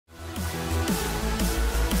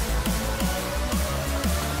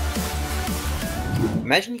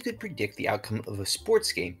Imagine you could predict the outcome of a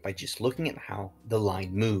sports game by just looking at how the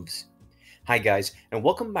line moves. Hi guys, and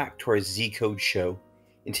welcome back to our Zcode show.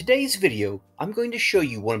 In today's video, I'm going to show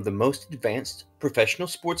you one of the most advanced professional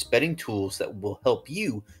sports betting tools that will help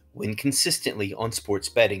you win consistently on sports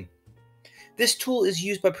betting. This tool is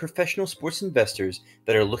used by professional sports investors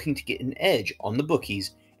that are looking to get an edge on the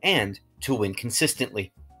bookies and to win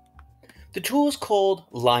consistently. The tool is called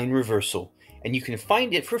Line Reversal, and you can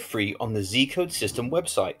find it for free on the Zcode system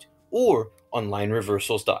website or on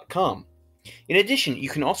linereversals.com. In addition, you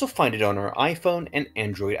can also find it on our iPhone and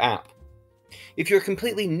Android app. If you're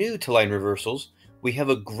completely new to Line Reversals, we have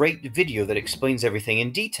a great video that explains everything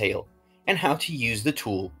in detail and how to use the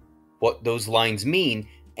tool, what those lines mean,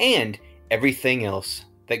 and everything else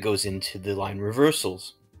that goes into the line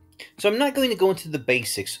reversals. So I'm not going to go into the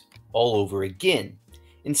basics all over again.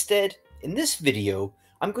 Instead, in this video,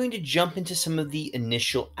 I'm going to jump into some of the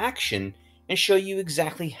initial action and show you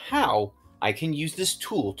exactly how I can use this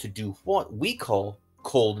tool to do what we call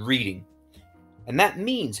cold reading. And that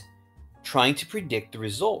means trying to predict the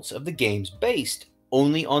results of the games based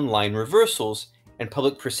only on line reversals and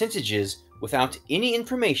public percentages without any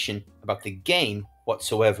information about the game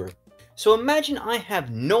whatsoever. So imagine I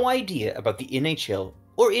have no idea about the NHL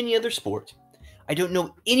or any other sport. I don't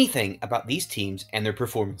know anything about these teams and their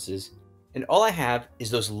performances, and all I have is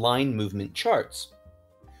those line movement charts.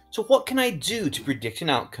 So what can I do to predict an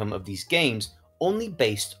outcome of these games only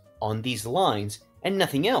based on these lines and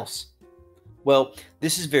nothing else? Well,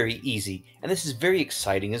 this is very easy, and this is very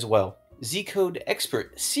exciting as well. Zcode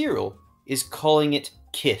expert Cyril is calling it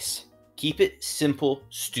KISS. Keep it simple,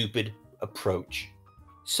 stupid approach.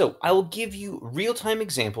 So I will give you real-time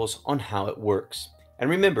examples on how it works. And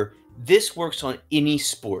remember, this works on any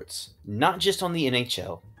sports, not just on the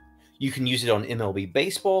NHL. You can use it on MLB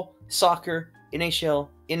baseball, soccer, NHL,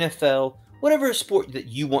 NFL, whatever sport that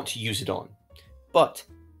you want to use it on. But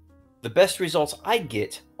the best results I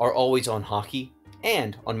get are always on hockey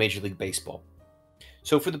and on Major League Baseball.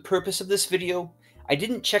 So for the purpose of this video, I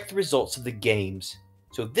didn't check the results of the games.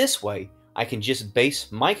 So this way, I can just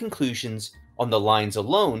base my conclusions on the lines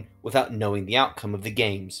alone without knowing the outcome of the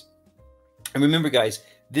games. And remember guys,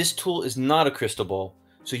 this tool is not a crystal ball,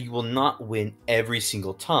 so you will not win every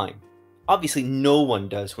single time. Obviously, no one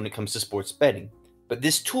does when it comes to sports betting, but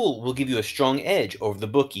this tool will give you a strong edge over the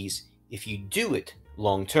bookies if you do it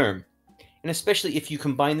long term, and especially if you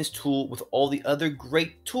combine this tool with all the other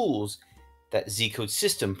great tools that Zcode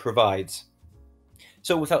system provides.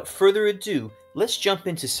 So without further ado, let's jump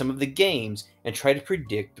into some of the games and try to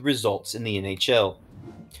predict the results in the NHL.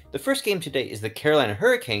 The first game today is the Carolina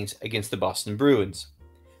Hurricanes against the Boston Bruins.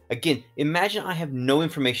 Again, imagine I have no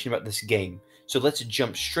information about this game, so let's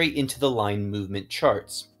jump straight into the line movement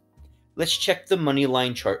charts. Let's check the money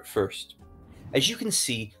line chart first. As you can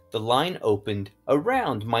see, the line opened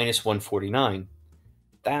around -149.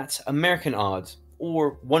 That's American odds,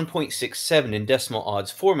 or 1.67 in decimal odds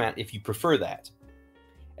format if you prefer that.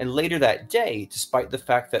 And later that day, despite the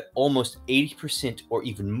fact that almost 80% or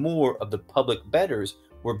even more of the public bettors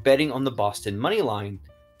were betting on the Boston money line,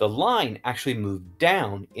 the line actually moved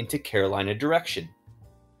down into Carolina direction.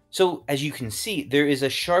 So as you can see, there is a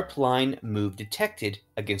sharp line move detected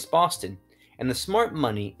against Boston, and the smart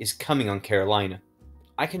money is coming on Carolina.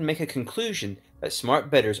 I can make a conclusion that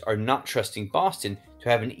smart bettors are not trusting Boston to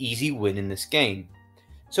have an easy win in this game.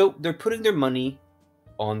 So they're putting their money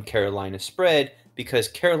on Carolina spread because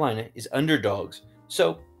Carolina is underdogs,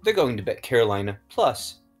 so they're going to bet Carolina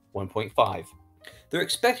plus 1.5. They're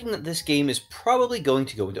expecting that this game is probably going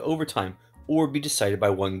to go into overtime or be decided by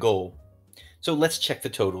one goal. So let's check the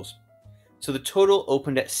totals. So the total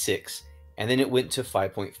opened at 6, and then it went to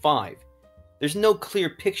 5.5. There's no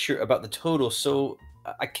clear picture about the total, so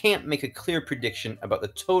I can't make a clear prediction about the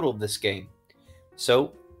total of this game.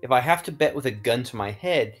 So if I have to bet with a gun to my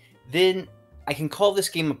head, then I can call this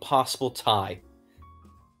game a possible tie,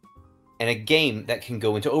 and a game that can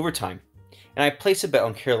go into overtime. And I place a bet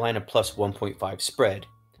on Carolina plus 1.5 spread.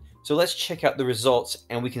 So let's check out the results,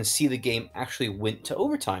 and we can see the game actually went to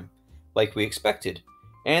overtime, like we expected,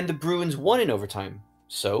 and the Bruins won in overtime,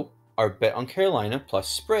 so our bet on Carolina plus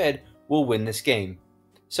spread will win this game.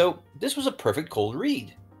 So this was a perfect cold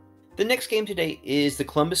read. The next game today is the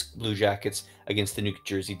Columbus Blue Jackets against the New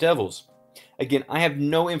Jersey Devils. Again, I have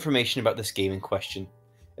no information about this game in question.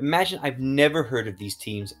 Imagine I've never heard of these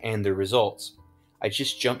teams and their results. I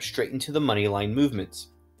just jumped straight into the money line movements.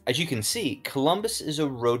 As you can see, Columbus is a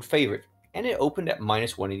road favorite, and it opened at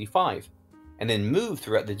 -185. And then moved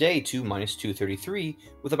throughout the day to -233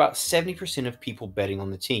 with about 70% of people betting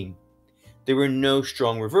on the team. there were no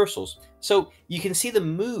strong reversals, so you can see the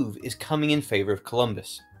move is coming in favor of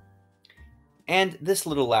Columbus. And this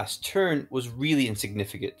little last turn was really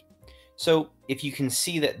insignificant. So if you can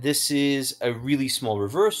see that this is a really small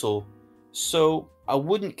reversal, so I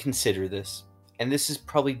wouldn't consider this, and this is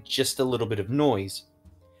probably just a little bit of noise.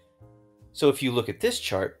 So if you look at this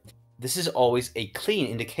chart, this is always a clean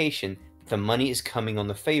indication that the money is coming on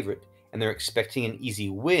the favorite, and they're expecting an easy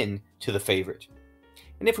win to the favorite.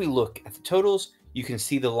 And if we look at the totals, you can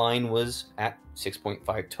see the line was at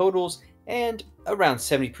 6.5 totals and around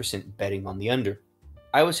 70% betting on the under.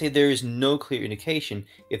 I would say there is no clear indication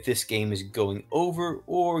if this game is going over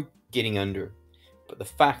or getting under. But the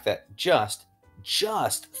fact that just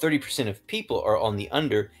 30% of people are on the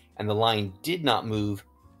under and the line did not move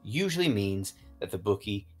usually means that the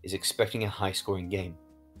bookie is expecting a high-scoring game.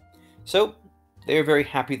 So they are very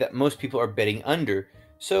happy that most people are betting under,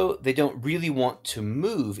 so they don't really want to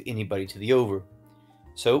move anybody to the over.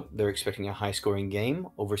 So they're expecting a high-scoring game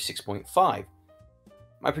over 6.5.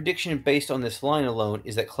 My prediction based on this line alone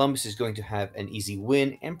is that Columbus is going to have an easy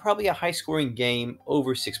win and probably a high-scoring game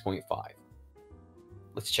over 6.5.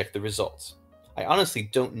 Let's check the results. I honestly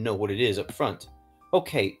don't know what it is up front.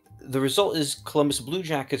 Okay, the result is Columbus Blue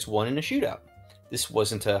Jackets won in a shootout. This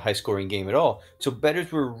wasn't a high-scoring game at all, so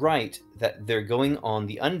bettors were right that they're going on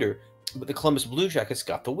the under, but the Columbus Blue Jackets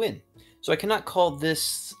got the win. So I cannot call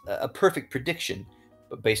this a perfect prediction,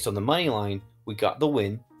 but based on the money line, we got the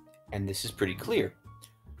win, and this is pretty clear.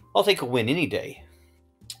 I'll take a win any day.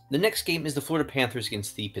 The next game is the Florida Panthers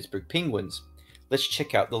against the Pittsburgh Penguins. Let's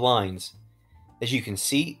check out the lines. As you can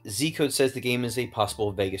see, Zcode says the game is a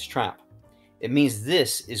possible Vegas trap. It means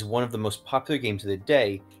this is one of the most popular games of the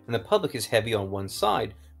day, and the public is heavy on one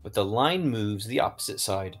side, but the line moves the opposite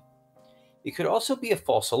side. It could also be a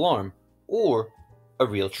false alarm, or a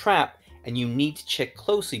real trap, and you need to check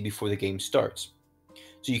closely before the game starts.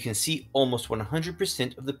 So you can see almost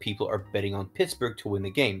 100% of the people are betting on Pittsburgh to win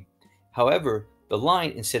the game. However, the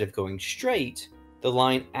line, instead of going straight, the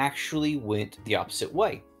line actually went the opposite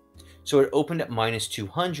way. So it opened at minus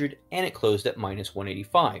 200 and it closed at minus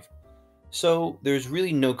 185. So there's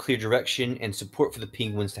really no clear direction and support for the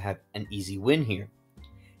Penguins to have an easy win here.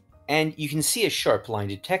 And you can see a sharp line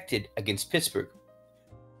detected against Pittsburgh.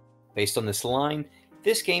 Based on this line,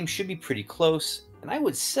 this game should be pretty close, and I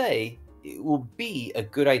would say it will be a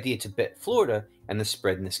good idea to bet Florida and the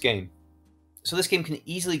spread in this game. So this game can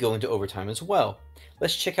easily go into overtime as well.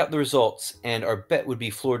 Let's check out the results, and our bet would be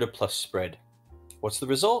Florida plus spread. What's the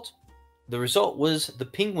result? The result was the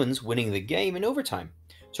Penguins winning the game in overtime.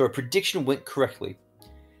 So our prediction went correctly.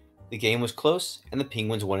 The game was close, and the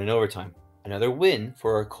Penguins won in overtime. Another win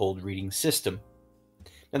for our cold reading system.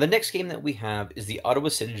 Now the next game that we have is the Ottawa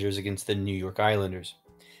Senators against the New York Islanders.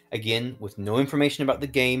 Again, with no information about the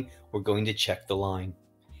game, we're going to check the line.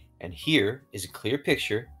 And here is a clear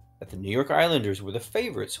picture that the New York Islanders were the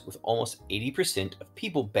favorites with almost 80% of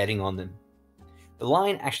people betting on them. The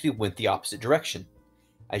line actually went the opposite direction.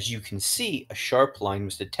 As you can see, a sharp line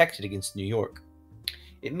was detected against New York.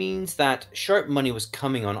 It means that sharp money was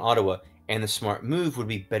coming on Ottawa, and the smart move would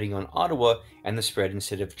be betting on Ottawa and the spread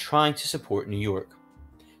instead of trying to support New York.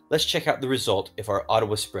 Let's check out the result if our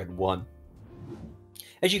Ottawa spread won.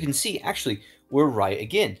 As you can see, actually, we're right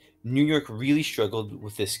again. New York really struggled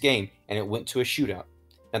with this game, and it went to a shootout.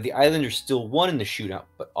 Now, the Islanders still won in the shootout,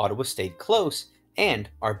 but Ottawa stayed close, and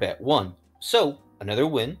our bet won. So, another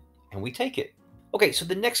win, and we take it. Okay, so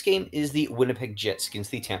the next game is the Winnipeg Jets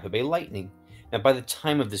against the Tampa Bay Lightning. Now, by the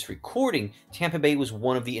time of this recording, Tampa Bay was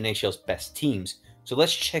one of the NHL's best teams, so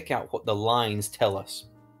let's check out what the lines tell us.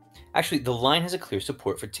 Actually, the line has a clear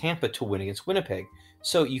support for Tampa to win against Winnipeg,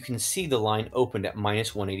 so you can see the line opened at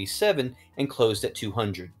minus 187 and closed at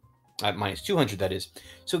 200. At minus 200, that is.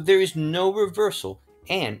 So there is no reversal,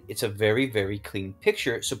 and it's a very, very clean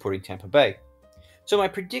picture supporting Tampa Bay. So my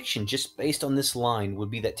prediction, just based on this line, would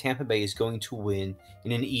be that Tampa Bay is going to win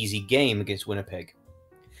in an easy game against Winnipeg.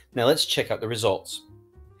 Now let's check out the results.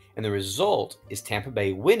 And the result is Tampa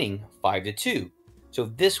Bay winning 5-2. So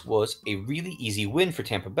this was a really easy win for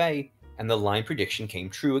Tampa Bay, and the line prediction came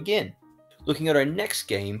true again. Looking at our next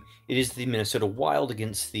game, it is the Minnesota Wild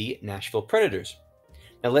against the Nashville Predators.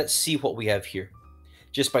 Now let's see what we have here.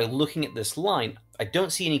 Just by looking at this line, I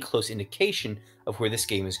don't see any close indication of where this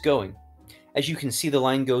game is going. As you can see, the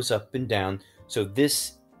line goes up and down, so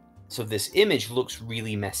this image looks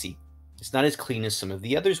really messy. It's not as clean as some of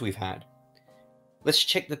the others we've had. Let's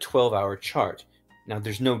check the 12-hour chart. Now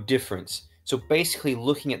there's no difference. So basically,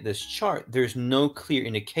 looking at this chart, there's no clear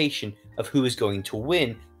indication of who is going to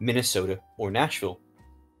win, Minnesota or Nashville.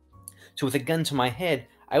 So with a gun to my head,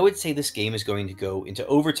 I would say this game is going to go into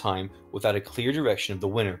overtime without a clear direction of the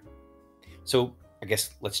winner. So I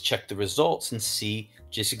guess let's check the results and see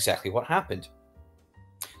just exactly what happened.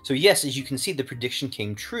 So yes, as you can see, the prediction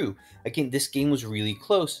came true. Again, this game was really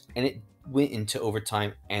close and it went into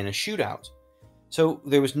overtime and a shootout. So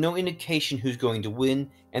there was no indication who's going to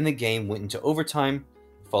win, and the game went into overtime,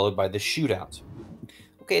 followed by the shootout.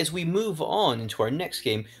 Okay, as we move on into our next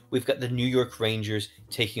game, we've got the New York Rangers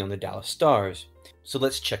taking on the Dallas Stars. So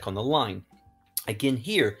let's check on the line. Again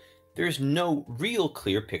here, there's no real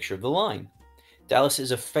clear picture of the line. Dallas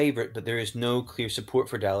is a favorite, but there is no clear support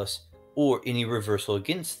for Dallas or any reversal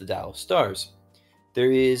against the Dallas Stars.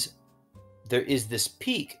 There is this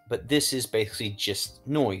peak, but this is basically just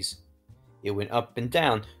noise. It went up and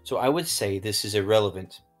down, so I would say this is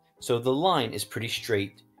irrelevant. So the line is pretty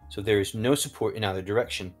straight, so there is no support in either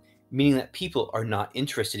direction, meaning that people are not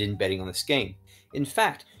interested in betting on this game. In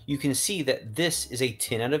fact, you can see that this is a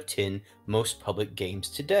 10 out of 10 most public games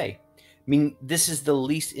today. Meaning this is the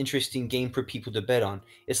least interesting game for people to bet on.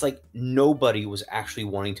 It's like nobody was actually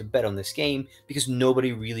wanting to bet on this game because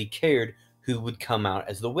nobody really cared who would come out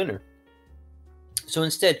as the winner. So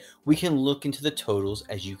instead, we can look into the totals,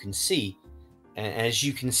 as you can see. And as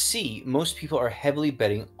you can see, most people are heavily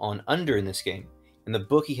betting on under in this game. And the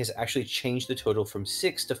bookie has actually changed the total from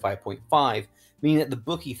 6 to 5.5, meaning that the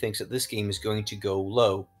bookie thinks that this game is going to go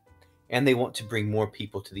low. And they want to bring more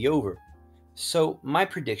people to the over. So my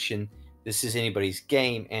prediction, this is anybody's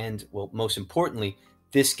game, and well, most importantly,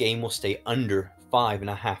 this game will stay under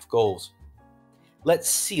 5.5 goals. Let's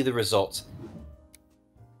see the results.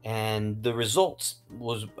 And the results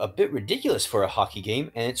was a bit ridiculous for a hockey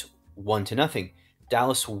game, and it's 1-0.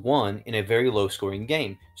 Dallas won in a very low scoring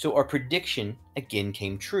game. So our prediction again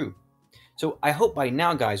came true. So I hope by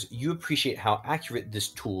now, guys, you appreciate how accurate this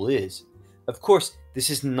tool is. Of course, this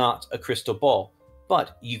is not a crystal ball,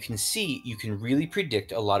 but you can see you can really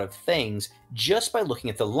predict a lot of things just by looking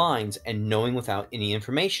at the lines and knowing without any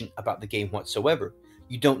information about the game whatsoever.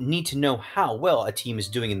 You don't need to know how well a team is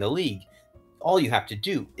doing in the league. All you have to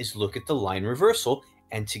do is look at the line reversal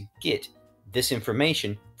and to get this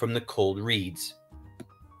information from the cold reads.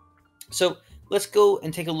 So let's go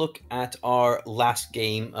and take a look at our last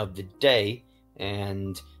game of the day.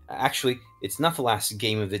 And actually, it's not the last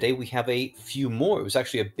game of the day. We have a few more. It was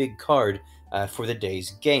actually a big card for the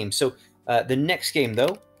day's game. So the next game,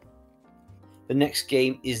 though, the next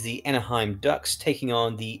game is the Anaheim Ducks taking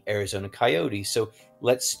on the Arizona Coyotes. So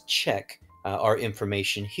let's check our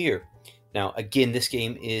information here. Now, again, this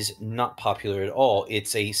game is not popular at all.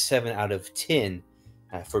 It's a 7 out of 10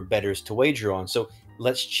 for bettors to wager on. So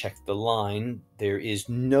let's check the line. There is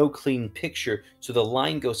no clean picture, so the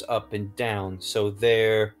line goes up and down. So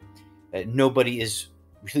nobody is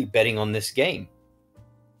really betting on this game.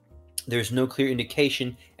 There's no clear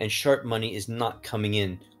indication, and sharp money is not coming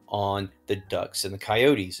in on the Ducks and the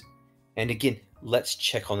Coyotes. And again, let's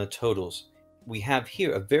check on the totals. We have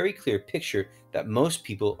here a very clear picture that most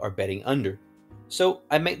people are betting under. So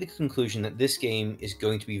I make the conclusion that this game is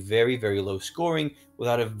going to be very, very low scoring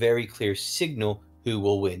without a very clear signal who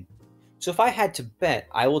will win. So if I had to bet,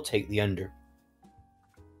 I will take the under.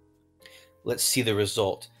 Let's see the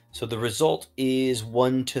result. So the result is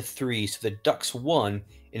 1-3. So the Ducks won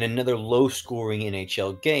in another low scoring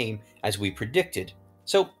NHL game as we predicted.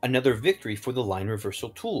 So another victory for the line reversal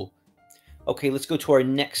tool. Okay, let's go to our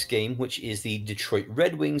next game, which is the Detroit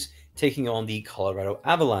Red Wings taking on the Colorado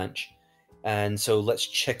Avalanche. And so let's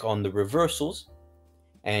check on the reversals.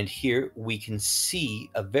 And here we can see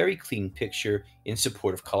a very clean picture in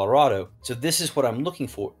support of Colorado. So this is what I'm looking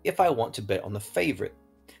for if I want to bet on the favorite.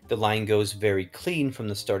 The line goes very clean from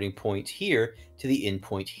the starting point here to the end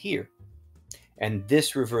point here. And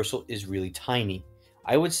this reversal is really tiny.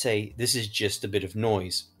 I would say this is just a bit of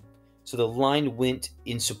noise. So the line went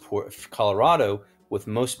in support of Colorado, with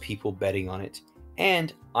most people betting on it,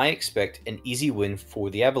 and I expect an easy win for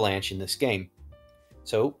the Avalanche in this game.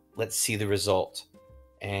 So let's see the result.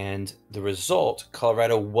 And the result,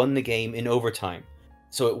 Colorado won the game in overtime.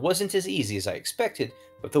 So it wasn't as easy as I expected,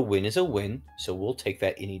 but the win is a win, so we'll take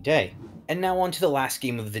that any day. And now on to the last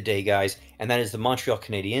game of the day, guys, and that is the Montreal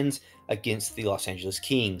Canadiens against the Los Angeles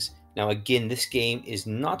Kings. Now again, this game is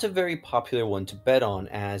not a very popular one to bet on,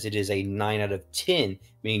 as it is a 9 out of 10,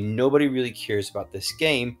 meaning nobody really cares about this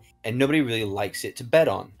game, and nobody really likes it to bet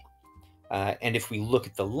on. And if we look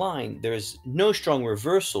at the line, there's no strong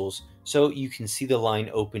reversals, so you can see the line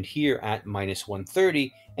opened here at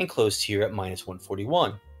 -130 and closed here at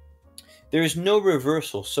 -141. There is no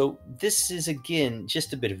reversal, so this is again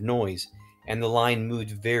just a bit of noise, and the line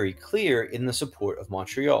moved very clear in the support of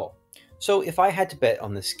Montreal. So if I had to bet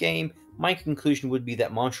on this game, my conclusion would be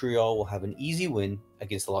that Montreal will have an easy win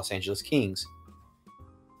against the Los Angeles Kings.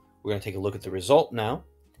 We're going to take a look at the result now,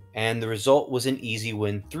 and the result was an easy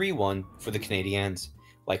win 3-1 for the Canadiens,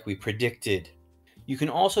 like we predicted. You can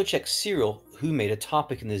also check Cyril, who made a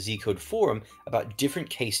topic in the Zcode forum about different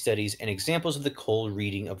case studies and examples of the cold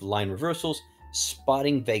reading of line reversals,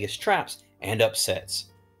 spotting Vegas traps, and upsets.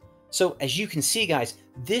 So as you can see, guys,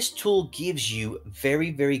 this tool gives you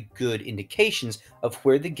very good indications of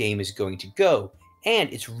where the game is going to go,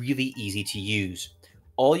 and it's really easy to use.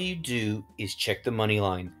 All you do is check the money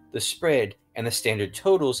line, the spread, and the standard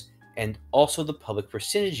totals, and also the public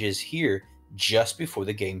percentages here just before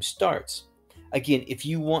the game starts. Again, if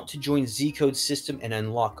you want to join Zcode System and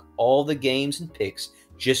unlock all the games and picks,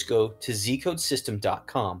 just go to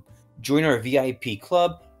zcodesystem.com, join our VIP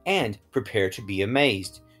club, and prepare to be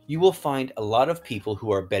amazed. You will find a lot of people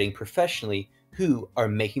who are betting professionally who are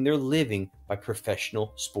making their living by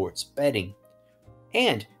professional sports betting.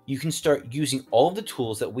 And you can start using all of the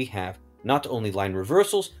tools that we have, not only line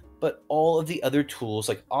reversals, but all of the other tools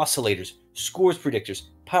like oscillators, scores predictors,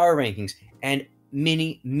 power rankings, and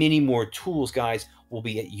many more tools, guys, will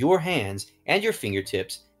be at your hands and your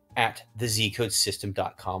fingertips at the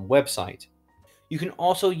zcodesystem.com website. You can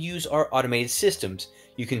also use our automated systems.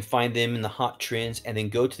 You can find them in the hot trends and then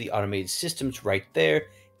go to the automated systems right there,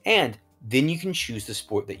 and then you can choose the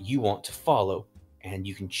sport that you want to follow, and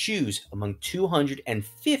you can choose among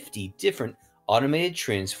 250 different automated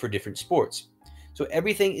trends for different sports. So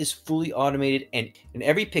everything is fully automated, and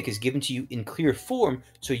every pick is given to you in clear form,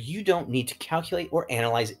 so you don't need to calculate or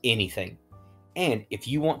analyze anything. And if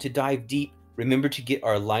you want to dive deep, remember to get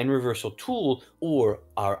our line reversal tool or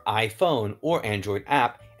our iPhone or Android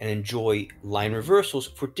app and enjoy line reversals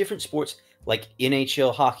for different sports like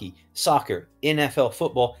NHL hockey, soccer, NFL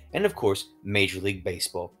football, and of course, Major League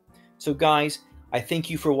Baseball. So guys, I thank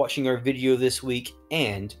you for watching our video this week,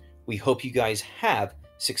 and we hope you guys have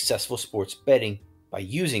successful sports betting by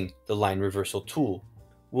using the line reversal tool.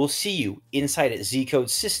 We'll see you inside at Zcode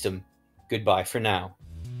System. Goodbye for now.